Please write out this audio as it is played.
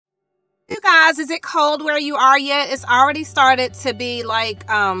You guys, is it cold where you are yet? It's already started to be like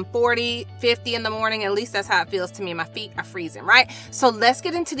 40, 50 in the morning. At least that's how it feels to me. My feet are freezing, right? So let's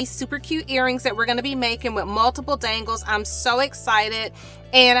get into these super cute earrings that we're going to be making with multiple dangles. I'm so excited,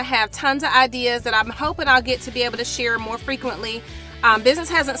 and I have tons of ideas that I'm hoping I'll get to be able to share more frequently. Business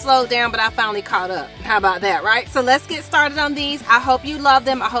hasn't slowed down, but I finally caught up. How about that, right? So let's get started on these. I hope you love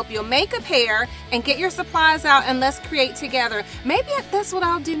them. I hope you'll make a pair and get your supplies out and let's create together. Maybe that's what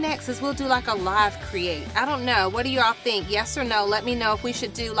I'll do next, is we'll do like a live create. I don't know. What do y'all think? Yes or no? Let me know if we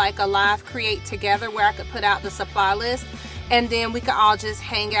should do like a live create together where I could put out the supply list and then we could all just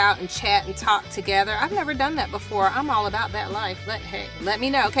hang out and chat and talk together. I've never done that before. I'm all about that life, but hey, let me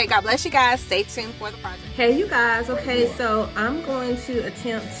know. Okay, God bless you guys. Stay tuned for the project. Hey, you guys. Okay, so I'm going to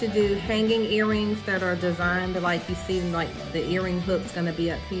attempt to do hanging earrings that are designed to, like you see, like the earring hook's gonna be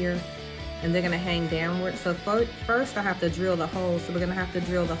up here and they're gonna hang downward. So first I have to drill the holes. So we're gonna have to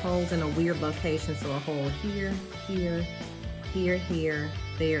drill the holes in a weird location. So a hole here, here, here, here,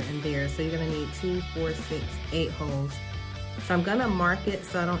 there, and there. So you're gonna need 2, 4, 6, 8 holes. So I'm gonna mark it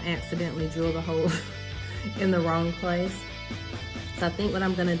so I don't accidentally drill the hole in the wrong place. So I think what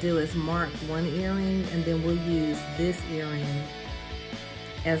I'm gonna do is mark one earring and then we'll use this earring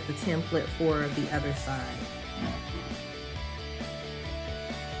as the template for the other side.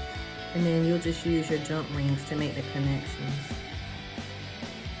 And then you'll just use your jump rings to make the connections.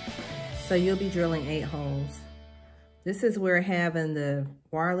 So you'll be drilling 8 holes. This is where having the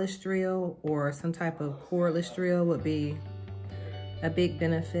wireless drill or some type of cordless drill would be a big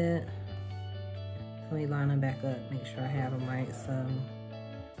benefit. Let me line them back up, make sure I have them right.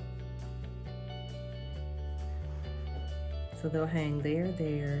 So they'll hang there,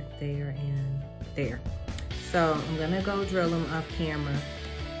 there, there, and there. So I'm gonna go drill them off camera,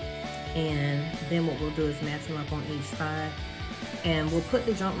 and then what we'll do is match them up on each side. And we'll put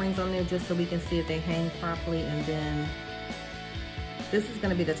the jump rings on there just so we can see if they hang properly. And then this is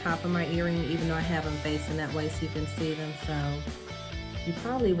gonna be the top of my earring, even though I have them facing that way so you can see them. So you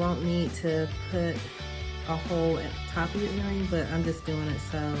probably won't need to put a hole at the top of your earring, but I'm just doing it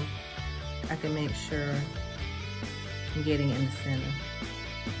so I can make sure I'm getting it in the center.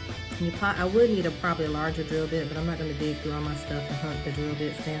 I would need probably a larger drill bit, but I'm not gonna dig through all my stuff and hunt the drill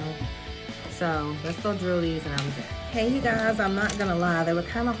bits down. So let's go drill these and I'll be back. Hey you guys, I'm not gonna lie, they were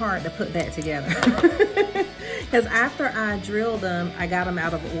kind of hard to put that together. Because after I drilled them, I got them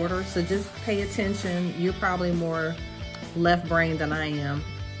out of order. So just pay attention. You're probably more left-brained than I am.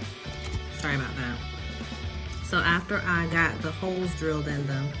 Sorry about that. So after I got the holes drilled in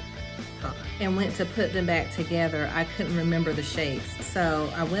them and went to put them back together, I couldn't remember the shapes. So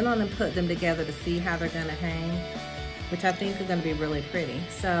I went on and put them together to see how they're gonna hang, which I think are gonna be really pretty.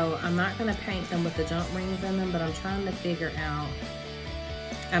 So I'm not gonna paint them with the jump rings in them, but I'm trying to figure out,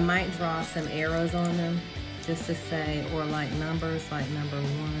 I might draw some arrows on them just to say, or like numbers, like number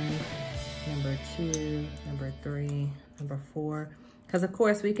 1, number 2, number 3, number 4. Because of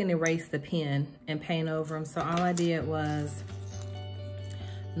course we can erase the pen and paint over them. So all I did was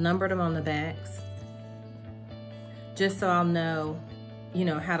numbered them on the backs, just so I'll know, you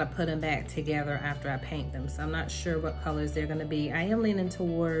know, how to put them back together after I paint them. So I'm not sure what colors they're gonna be. I am leaning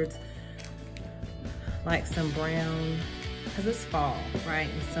towards like some brown, because it's fall, right?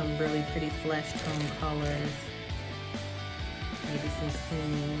 And some really pretty flesh tone colors. Maybe some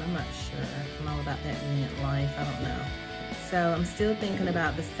cream, I'm not sure. I'm all about that mint life, I don't know. So I'm still thinking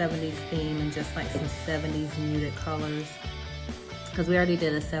about the 70s theme and just like some 70s muted colors. Because we already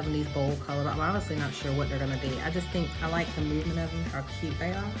did a 70s bold color, but I'm honestly not sure what they're gonna be. I just think I like the movement of them, how cute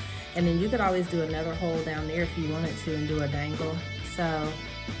they are. And then you could always do another hole down there if you wanted to and do a dangle. So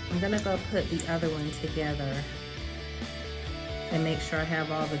I'm gonna go put the other one together and make sure I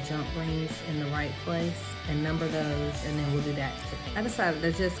have all the jump rings in the right place and number those, and then we'll do that. I decided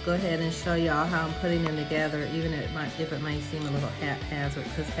to just go ahead and show y'all how I'm putting them together, even if it might seem a little haphazard,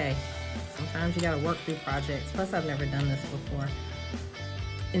 because hey, sometimes you gotta work through projects. Plus I've never done this before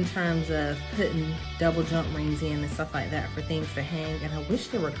in terms of putting double jump rings in and stuff like that for things to hang. And I wish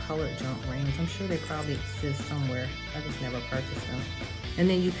there were colored jump rings. I'm sure they probably exist somewhere. I just never purchased them. And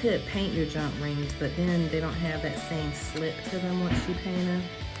then you could paint your jump rings, but then they don't have that same slip to them once you paint them.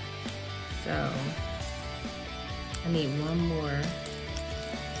 So I need one more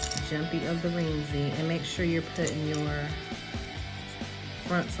jumpy of the ringsy, and make sure you're putting your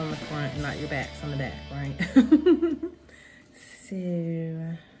fronts on the front and not your backs on the back, right? So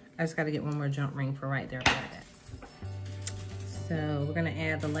I just got to get one more jump ring for right there like that. So we're gonna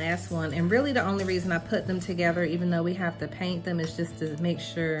add the last one, and really the only reason I put them together, even though we have to paint them, is just to make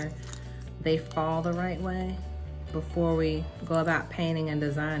sure they fall the right way. before we go about painting and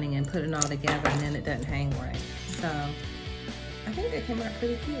designing and putting it all together, and then it doesn't hang right. So I think they came out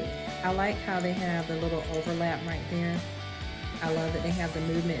pretty cute. I like how they have the little overlap right there. I love that they have the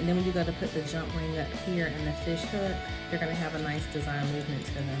movement. And then when you go to put the jump ring up here and the fish hook, they're gonna have a nice design movement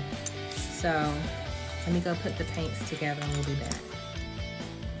to them. So let me go put the paints together and we'll be back.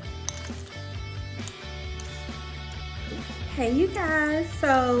 Hey you guys,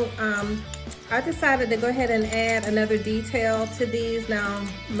 so I decided to go ahead and add another detail to these. Now,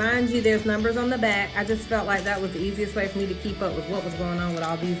 mind you, there's numbers on the back. I just felt like that was the easiest way for me to keep up with what was going on with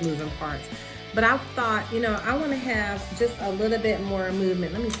all these moving parts. But I thought, you know, I want to have just a little bit more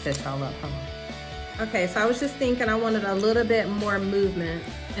movement. Let me set y'all up, hold on. Okay, so I was just thinking I wanted a little bit more movement.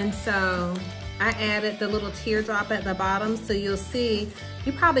 And so I added the little teardrop at the bottom. So you'll see,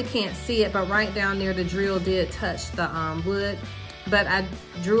 you probably can't see it, but right down there, the drill did touch the wood. But I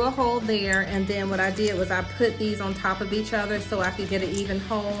drew a hole there, and then what I did was I put these on top of each other so I could get an even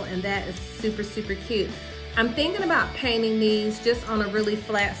hole, and that is super, super cute. I'm thinking about painting these just on a really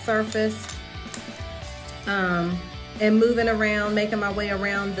flat surface and moving around, making my way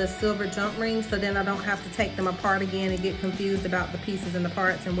around the silver jump rings so then I don't have to take them apart again and get confused about the pieces and the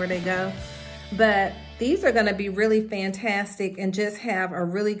parts and where they go. But these are gonna be really fantastic and just have a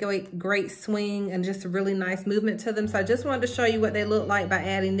really great swing and just a really nice movement to them. So I just wanted to show you what they look like by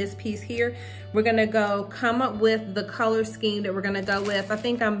adding this piece here. We're gonna come up with the color scheme that we're gonna go with. I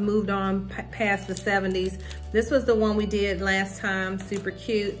think I moved on past the 70s. This was the one we did last time, super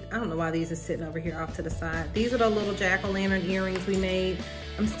cute. I don't know why these are sitting over here off to the side. These are the little jack-o'-lantern earrings we made.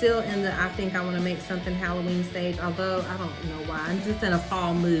 I'm still in the, I think I want to make something Halloween stage, although I don't know why. I'm just in a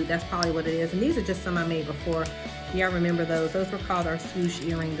fall mood. That's probably what it is. And these are just some I made before. Y'all remember those. Those were called our swoosh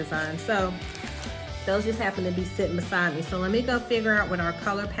earring design. So those just happen to be sitting beside me. So let me go figure out what our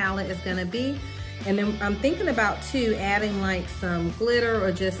color palette is going to be. And then I'm thinking about, too, adding like some glitter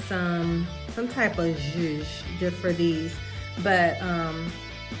or just some type of zhuzh just for these. But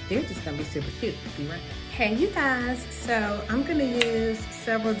they're just going to be super cute. Be right. Hey you guys, so I'm gonna use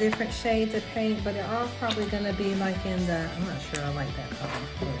several different shades of paint, but they're all probably gonna be like in the, I'm not sure I like that color.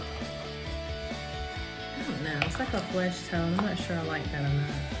 I don't know, it's like a flesh tone. I'm not sure I like that or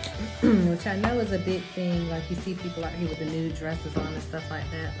not. Which I know is a big thing, like you see people out here with the nude dresses on and stuff like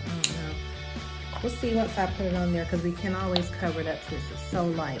that, but I don't know. We'll see once I put it on there because we can always cover it up since it's so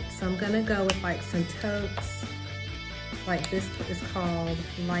light. So I'm gonna go with like some taupes, like this is called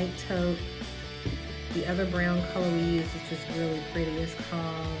light taupe. The other brown color we use is just really pretty. It's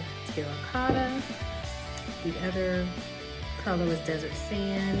called terracotta. The other color is desert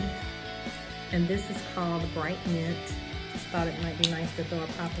sand. And this is called bright mint. Just thought it might be nice to throw a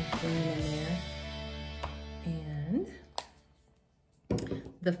pop of green in there. And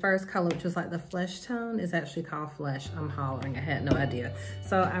the first color, which was like the flesh tone, is actually called flesh. I'm hollering, I had no idea.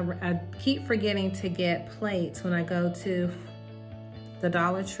 So I keep forgetting to get plates when I go to the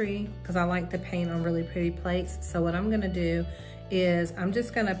Dollar Tree because I like to paint on really pretty plates. So what I'm gonna do is I'm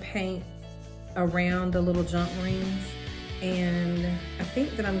just gonna paint around the little jump rings, and I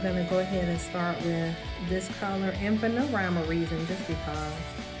think that I'm gonna go ahead and start with this color, and for no rhyme or reason, just because.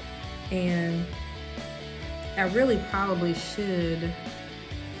 And I really probably should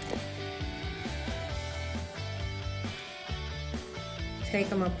take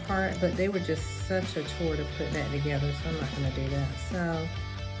them apart, but they were just such a chore to put that together, so I'm not gonna do that. So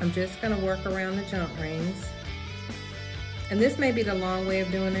I'm just gonna work around the jump rings. And this may be the long way of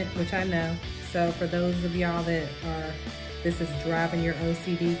doing it, which I know. So for those of y'all that this is driving your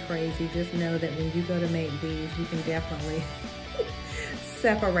OCD crazy, just know that when you go to make these, you can definitely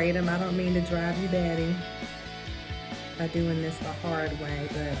separate them. I don't mean to drive you batty by doing this the hard way,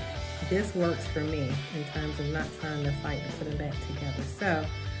 but this works for me in terms of not trying to fight to put them back together. So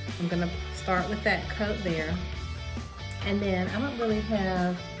I'm gonna start with that coat there. And then I don't really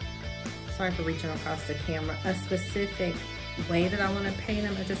have, sorry for reaching across the camera, a specific way that I wanna paint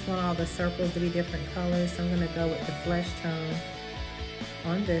them. I just want all the circles to be different colors. So I'm gonna go with the flesh tone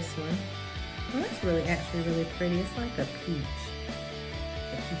on this one. Well, that's really actually really pretty. It's like a peach,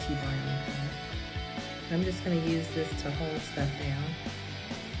 a peachy brown color. I'm just gonna use this to hold stuff down.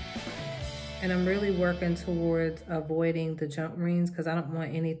 And I'm really working towards avoiding the jump rings because I don't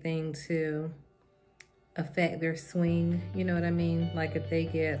want anything to affect their swing. You know what I mean? Like if they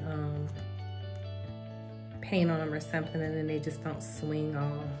get paint on them or something and then they just don't swing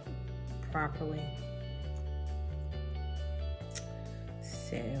all properly.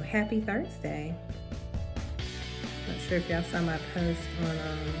 So happy Thursday. Not sure if y'all saw my post on,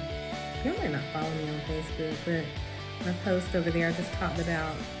 y'all might not follow me on Facebook, but my post over there, I just talked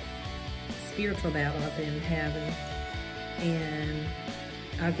about spiritual battle I've been having, and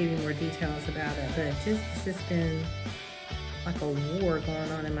I'll give you more details about it, but it's just been like a war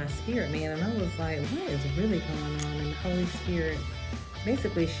going on in my spirit, man. And I was like, what is really going on? And the Holy Spirit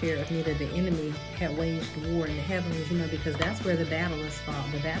basically shared with me that the enemy had waged war in the heavens, you know, because that's where the battle is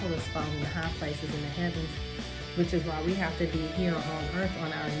fought. The battle is fought in the high places in the heavens, which is why we have to be here on earth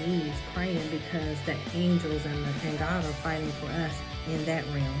on our knees praying, because the angels and God are fighting for us in that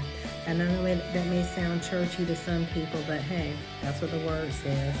realm. And I know that may sound churchy to some people, but hey, that's what the word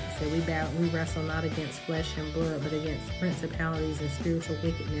says. It said we wrestle not against flesh and blood, but against principalities and spiritual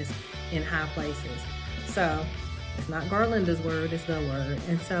wickedness in high places. So it's not Garlinda's word, it's the word.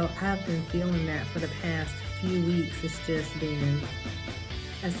 And so I've been feeling that for the past few weeks. It's just been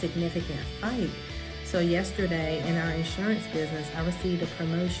a significant fight. So yesterday in our insurance business, I received a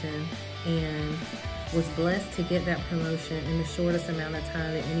promotion and was blessed to get that promotion in the shortest amount of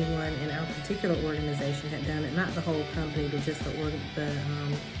time that anyone in our particular organization had done it. Not the whole company, but just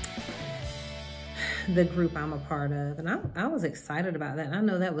the group I'm a part of. And I was excited about that. And I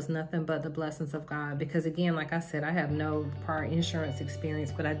know that was nothing but the blessings of God, because again, like I said, I have no prior insurance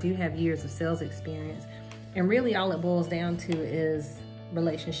experience, but I do have years of sales experience. And really all it boils down to is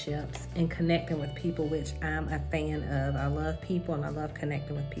relationships and connecting with people, which I'm a fan of. I love people and I love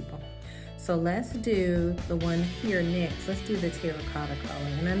connecting with people. So let's do the one here next. Let's do the terracotta color.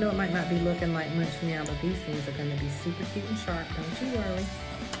 And I know it might not be looking like much now, but these things are going to be super cute and sharp. Don't you worry,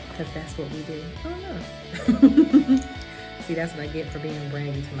 because that's what we do. Oh no. See, that's what I get for being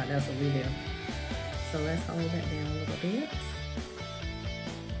braggy to my, that's what we do. So let's hold that down a little bit.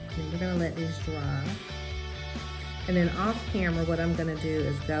 And we're going to let these dry. And then off camera, what I'm going to do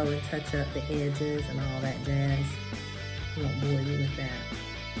is go and touch up the edges and all that jazz. I won't bore you with that.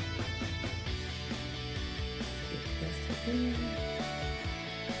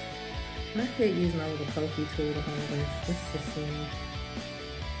 I could use my little pokey tool to hold this. Let's just see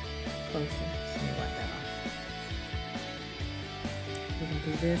closer. Let me wipe that off. We're gonna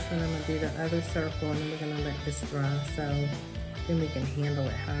do this, and I'm gonna do the other circle, and then we're gonna let this dry, so then we can handle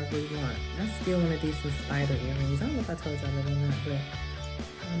it however we want. I still want to do some spider earrings. I don't know if I told y'all that or not, but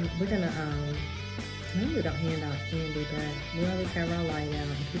we're gonna normally we don't hand out candy, but we always have our light out,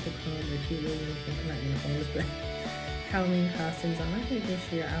 and people come with cute little uniforms, not uniforms, but Halloween costumes on. I think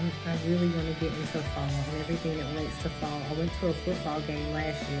this year I really want to get into fall and everything that relates to fall. I went to a football game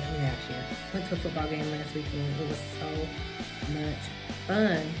last year. Went to a football game last weekend. It was so much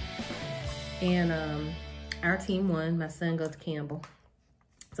fun. And our team won. My son goes to Campbell.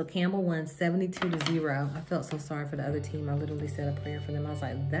 So Campbell won 72-0. I felt so sorry for the other team. I literally said a prayer for them. I was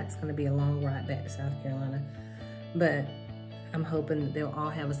like, that's going to be a long ride back to South Carolina. But I'm hoping that they'll all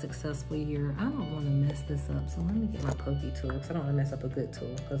have a successful year. I don't want to mess this up, so let me get my pokey tool, because I don't want to mess up a good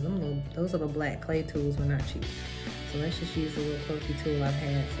tool, because those little black clay tools were not cheap. So let's just use the little pokey tool I've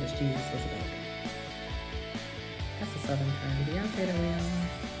had since Jesus was a baby. That's a southern term. Do y'all say that way y'all?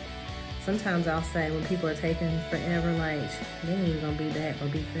 Sometimes I'll say when people are taking forever, like, they ain't going to be back or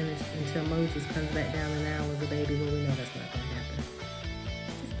be finished until Moses comes back down and now with a baby. Well, we know that's not going to happen.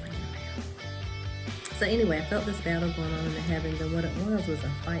 So anyway, I felt this battle going on in the heavens, and what it was a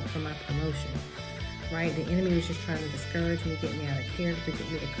fight for my promotion, right? The enemy was just trying to discourage me, get me out of character,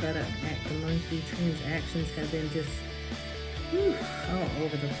 get me to cut up, act the monkey. Transactions have been just all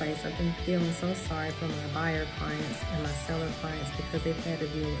over the place. I've been feeling so sorry for my buyer clients and my seller clients, because they've had to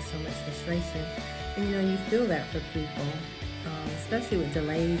deal with so much frustration. And you know, you feel that for people, especially with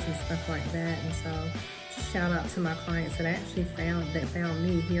delays and stuff like that. And so shout out to my clients that I actually found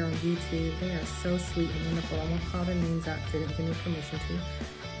me here on YouTube. They are so sweet and wonderful. I won't call their names out because they didn't give me permission to.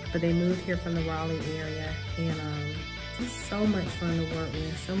 But they moved here from the Raleigh area, and just so much fun to work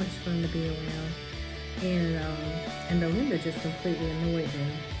with, so much fun to be around. And Garlinda just completely annoyed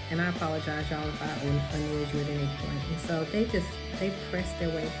them. And I apologize, y'all, if I annoyed you at any point. And so they pressed their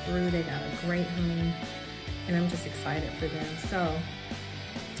way through. They got a great home, and I'm just excited for them. So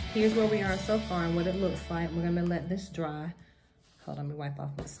here's where we are so far and what it looks like. We're gonna let this dry. Hold on, let me wipe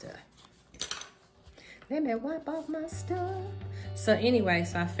off my stuff. Let me wipe off my stuff. So anyway,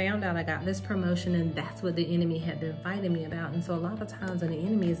 so I found out I got this promotion, and that's what the enemy had been fighting me about. And so a lot of times when the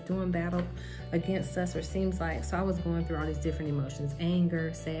enemy is doing battle against us, or seems like, so I was going through all these different emotions: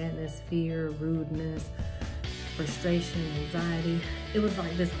 anger, sadness, fear, rudeness, frustration, anxiety. It was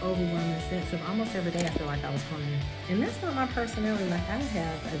like this overwhelming sense of almost every day I feel like I was crying. And that's not my personality. Like, I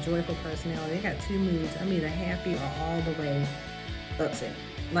have a joyful personality. I got two moods. I'm either happy or all the way upset.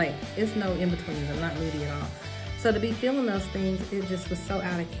 Like, it's no in-betweens. I'm not moody at all. So to be feeling those things, it just was so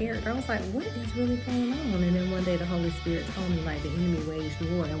out of character. I was like, what is really going on? And then one day the Holy Spirit told me, like, the enemy waged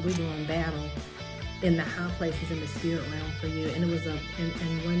war and we're doing battle in the high places in the spirit realm for you. And it was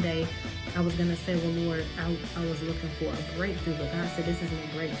and one day I was gonna say, well, Lord, I was looking for a breakthrough, but God said, this isn't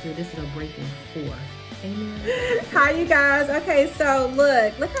a breakthrough, this is a breaking forth. Amen. Hi, you guys. Okay, so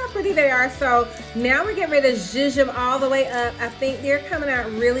look how pretty they are. So now we're getting ready to zhuzh them all the way up. I think they're coming out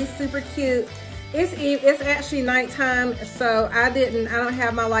really super cute. It's actually nighttime, so I don't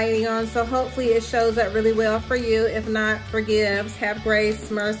have my lighting on, so hopefully it shows up really well for you. If not, forgives, have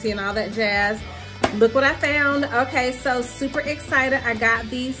grace, mercy, and all that jazz. Look what I found. Okay, so super excited. I got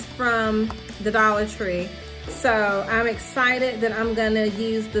these from the Dollar Tree. So I'm excited that I'm gonna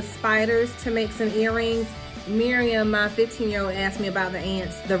use the spiders to make some earrings. Miriam, my 15-year-old, asked me about the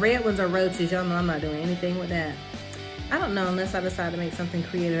ants. The red ones are roaches. Y'all know I'm not doing anything with that. I don't know unless I decide to make something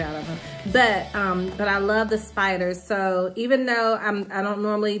creative out of them. But I love the spiders. So even though I don't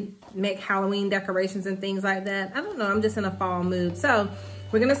normally make Halloween decorations and things like that, I don't know, I'm just in a fall mood. So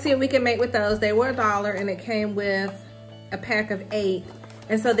we're gonna see what we can make with those. They were $1 and it came with a pack of 8.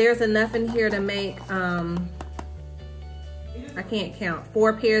 And so there's enough in here to make, I can't count,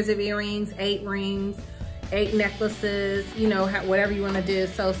 4 pairs of earrings, 8 rings, 8 necklaces, you know, whatever you wanna do.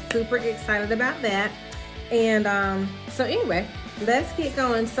 So super excited about that. And so anyway, let's get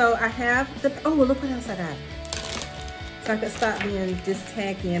going. So I have the, oh, look what else I got. So I could stop being just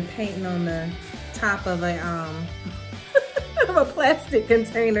tacky and painting on the top of a, of a plastic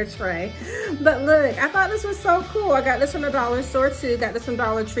container tray. But look, I thought this was so cool. I got this from the dollar store too. Got this from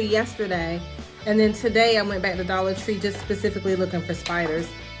Dollar Tree yesterday. And then today I went back to Dollar Tree just specifically looking for spiders.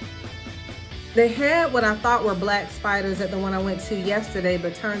 They had what I thought were black spiders at the one I went to yesterday,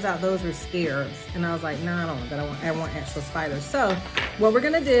 but turns out those were scarabs. And I was like, no, I don't want that. I want actual spiders. So what we're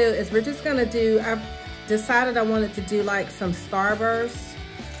gonna do is we're just gonna do, I've decided I wanted to do like some Starburst,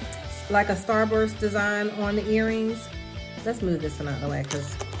 like a Starburst design on the earrings. Let's move this one out of the way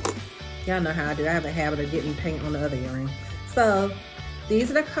because y'all know how I do. I have a habit of getting paint on the other earring. So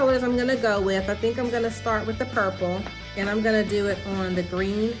these are the colors I'm gonna go with. I think I'm gonna start with the purple and I'm gonna do it on the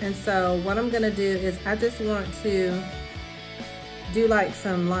green. And so what I'm gonna do is I just want to do like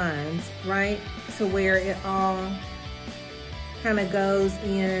some lines, right? To where it all kind of goes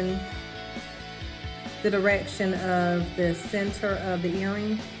in the direction of the center of the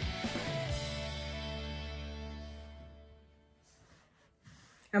earring.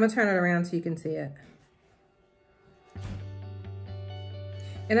 I'm gonna turn it around so you can see it.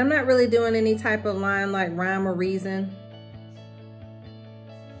 And I'm not really doing any type of line like rhyme or reason.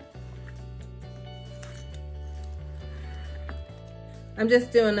 I'm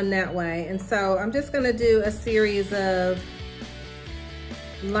just doing them that way. And so I'm just gonna do a series of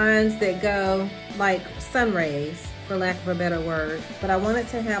lines that go like sun rays, for lack of a better word. But I want it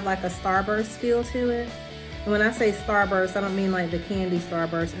to have like a starburst feel to it. And when I say starburst, I don't mean like the candy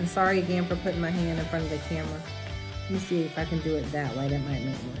starburst. And sorry again for putting my hand in front of the camera. Let me see if I can do it that way. That might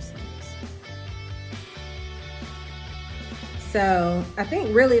make more sense. So I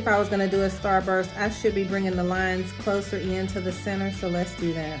think really if I was gonna do a starburst, I should be bringing the lines closer into the center. So let's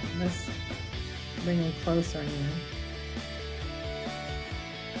do that. Let's bring them closer in.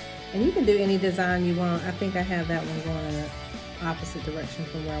 And you can do any design you want. I think I have that one going in the opposite direction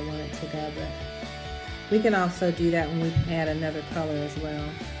from where I want it to go, but we can also do that when we add another color as well.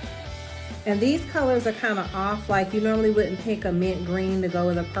 And these colors are kind of off. Like you normally wouldn't pick a mint green to go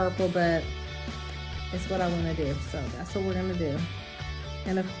with a purple, but it's what I want to do. So that's what we're going to do.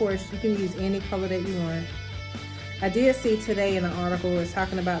 And of course, you can use any color that you want. I did see today in an article, it was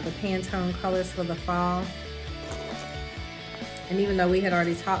talking about the Pantone colors for the fall. And even though we had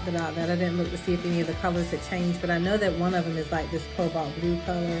already talked about that, I didn't look to see if any of the colors had changed, but I know that one of them is like this cobalt blue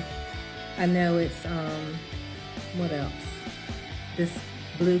color. I know it's, what else? This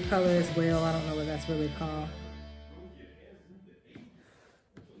blue color as well. I don't know what that's really called.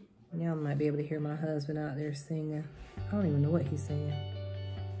 Y'all might be able to hear my husband out there singing. I don't even know what he's singing.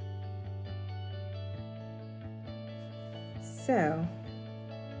 So,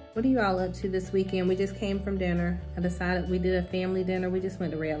 what are you all up to this weekend? We just came from dinner. I decided we did a family dinner. We just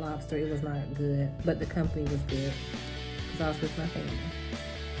went to Red Lobster. It was not good, but the company was good because I was with my family.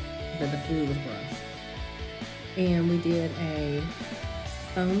 But the food was gross. And we did a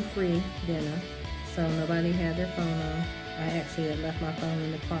phone-free dinner, so nobody had their phone on. I actually had left my phone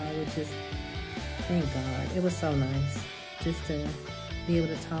in the car, which is, thank God. It was so nice just to be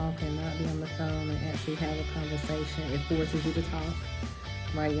able to talk and not be on the phone and actually have a conversation. It forces you to talk,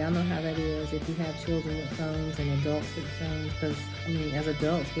 right? Y'all know how that is if you have children with phones and adults with phones, because, I mean, as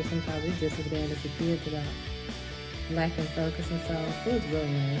adults, we're sometimes just as bad as the kids about lacking focus and so it was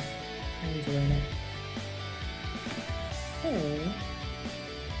really nice. I enjoyed it. So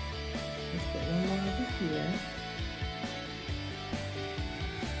let's put one more over here.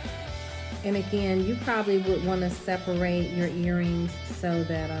 And again, you probably would want to separate your earrings so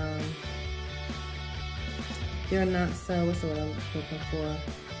that they're not so, what's the word I'm looking for?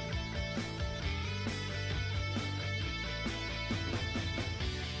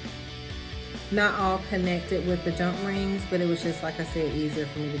 Not all connected with the jump rings, but it was just, like I said, easier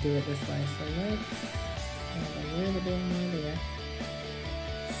for me to do it this way. So let's add a little bit more there.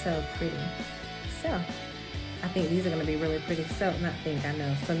 So pretty. So I think these are gonna be really pretty. So, not think, I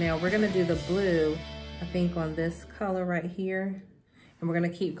know. So now we're gonna do the blue, I think on this color right here. And we're gonna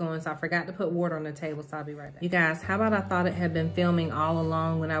keep going. So I forgot to put water on the table, so I'll be right back. You guys, how about I thought it had been filming all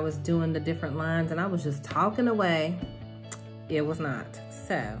along when I was doing the different lines and I was just talking away. It was not.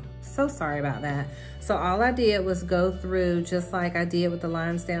 So sorry about that. So all I did was go through just like I did with the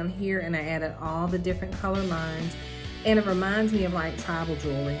lines down here, and I added all the different color lines. And it reminds me of like tribal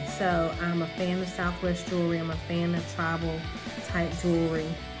jewelry. So I'm a fan of Southwest jewelry. I'm a fan of tribal type jewelry.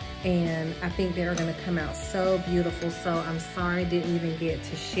 And I think they're gonna come out so beautiful. So I'm sorry I didn't even get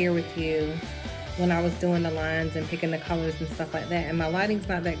to share with you when I was doing the lines and picking the colors and stuff like that. And my lighting's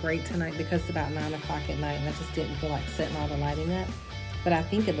not that great tonight because it's about 9 o'clock at night and I just didn't feel like setting all the lighting up. But I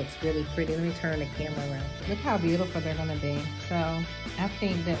think it looks really pretty. Let me turn the camera around. Look how beautiful they're gonna be. So I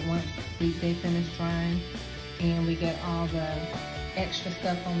think that once they finish drying and we get all the extra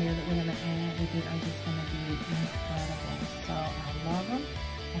stuff on there that we're gonna add, they are just gonna be incredible. So I love them.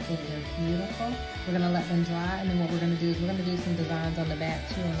 I think they're beautiful. We're gonna let them dry, and then what we're gonna do is we're gonna do some designs on the back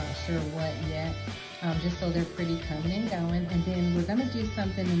too. I'm not sure what yet, just so they're pretty coming and going. And then we're gonna do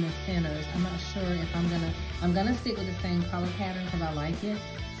something in the centers. I'm not sure if I'm gonna stick with the same color pattern because I like it.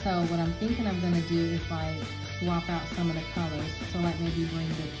 So what I'm thinking I'm gonna do is like swap out some of the colors. So like maybe bring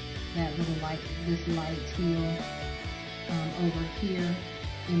that little light, this light teal over here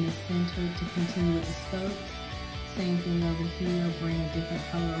in the center to continue with the spokes. Same thing over here, bring a different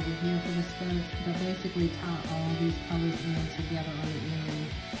color over here for the spokes, but basically tie all these colors in together on the earring.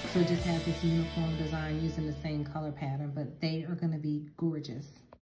 So it just has this uniform design using the same color pattern, but they are gonna be gorgeous.